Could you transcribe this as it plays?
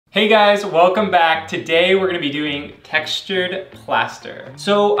Hey guys, welcome back. Today we're gonna be doing textured plaster.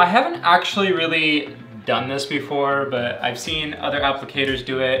 So I haven't actually really done this before, but I've seen other applicators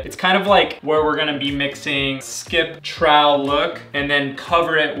do it. It's kind of like where we're gonna be mixing skip trowel look and then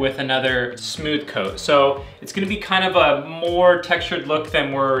cover it with another smooth coat. So it's gonna be kind of a more textured look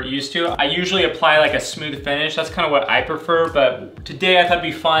than we're used to. I usually apply like a smooth finish. That's kind of what I prefer, but today I thought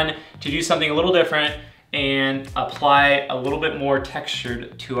it'd be fun to do something a little different and apply a little bit more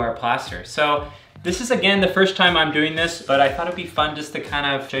textured to our plaster. So this is again the first time I'm doing this, but I thought it'd be fun just to kind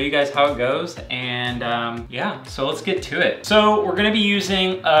of show you guys how it goes. And yeah, so let's get to it. So we're gonna be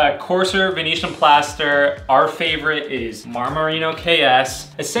using a coarser Venetian plaster. Our favorite is Marmarino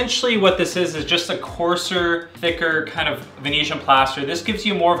KS. Essentially what this is just a coarser, thicker kind of Venetian plaster. This gives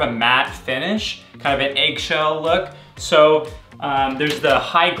you more of a matte finish, kind of an eggshell look. So there's the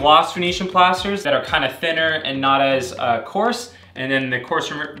high gloss Venetian plasters that are kind of thinner and not as coarse, and then the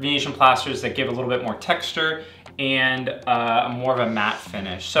coarser Venetian plasters that give a little bit more texture and more of a matte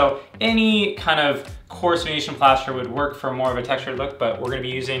finish. So any kind of coarse Venetian plaster would work for more of a textured look, but we're gonna be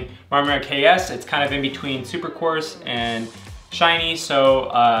using Marmarino KS. It's kind of in between super coarse and shiny, so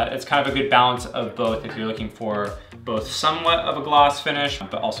it's kind of a good balance of both if you're looking for both somewhat of a gloss finish,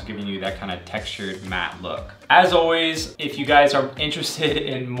 but also giving you that kind of textured matte look. As always, if you guys are interested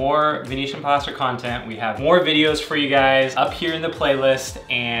in more Venetian plaster content, we have more videos for you guys up here in the playlist,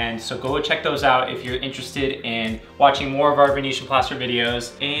 and so go check those out if you're interested in watching more of our Venetian plaster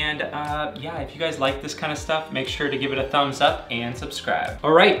videos. And yeah, if you guys like this kind of stuff, make sure to give it a thumbs up and subscribe.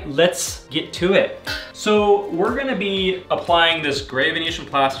 All right, let's get to it. So we're gonna be applying this gray Venetian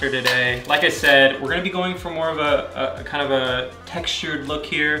plaster today. Like I said, we're gonna be going for more of a kind of a textured look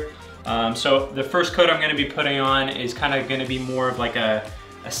here. So the first coat I'm gonna be putting on is kind of gonna be more of like a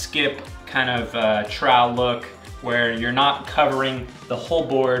skip kind of trowel look where you're not covering the whole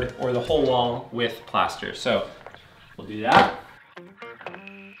board or the whole wall with plaster. So we'll do that.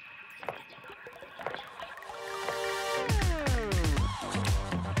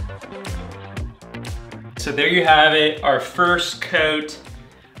 So there you have it, our first coat.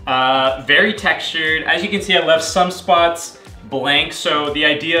 Very textured. As you can see, I left some spots blank. So the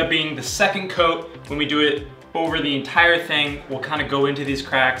idea being the second coat, when we do it over the entire thing, we'll kind of go into these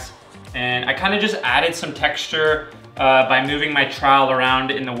cracks. And I kind of just added some texture by moving my trowel around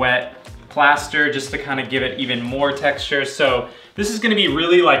in the wet plaster just to kind of give it even more texture. So this is gonna be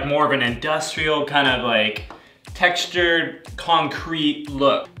really like more of an industrial kind of like textured concrete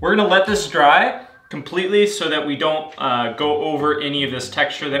look. We're gonna let this dry completely so that we don't go over any of this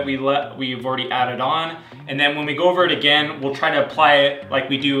texture that we've already added on. And then when we go over it again, we'll try to apply it like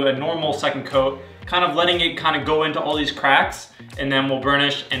we do a normal second coat, kind of letting it kind of go into all these cracks, and then we'll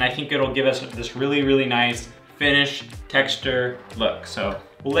burnish, and I think it'll give us this really, really nice finish texture look. So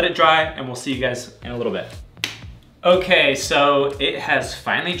we'll let it dry and we'll see you guys in a little bit. Okay, so it has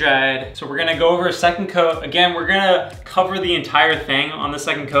finally dried. So we're gonna go over a second coat. Again, we're gonna cover the entire thing on the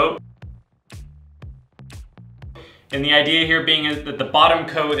second coat. And the idea here being is that the bottom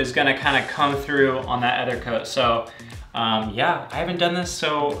coat is gonna kind of come through on that other coat. So yeah, I haven't done this,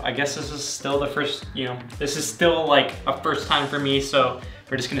 so I guess this is still the first, this is still like a first time for me. So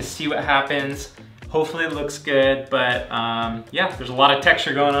we're just gonna see what happens. Hopefully it looks good, but yeah, there's a lot of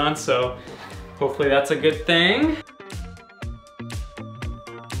texture going on, so hopefully that's a good thing.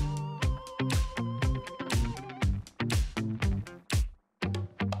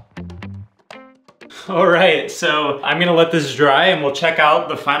 All right, so I'm gonna let this dry and we'll check out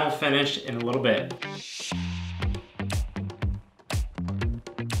the final finish in a little bit.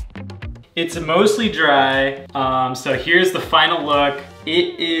 It's mostly dry, so here's the final look.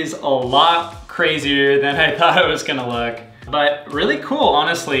 It is a lot crazier than I thought it was gonna look, but really cool,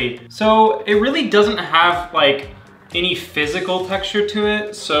 honestly. So it really doesn't have like any physical texture to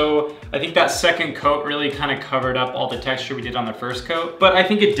it, so I think that second coat really kind of covered up all the texture we did on the first coat, but I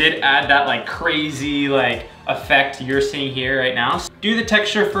think it did add that like crazy like effect you're seeing here right now. Do the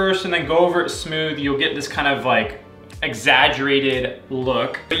texture first and then go over it smooth. You'll get this kind of like exaggerated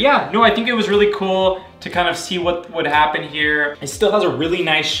look. But yeah, no, I think it was really cool to kind of see what would happen here. It still has a really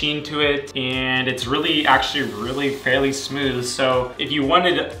nice sheen to it, and it's really actually really fairly smooth. So if you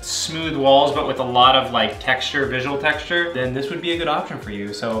wanted smooth walls but with a lot of like texture, visual texture, then this would be a good option for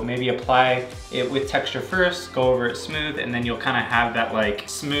you. So maybe apply it with texture first, go over it smooth, and then you'll kind of have that like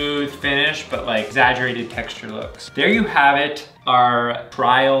smooth finish but like exaggerated texture looks. There you have it, our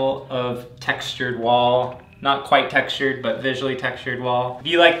trial of textured wall. Not quite textured, but visually textured wall. If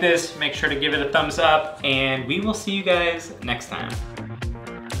you like this, make sure to give it a thumbs up, and we will see you guys next time.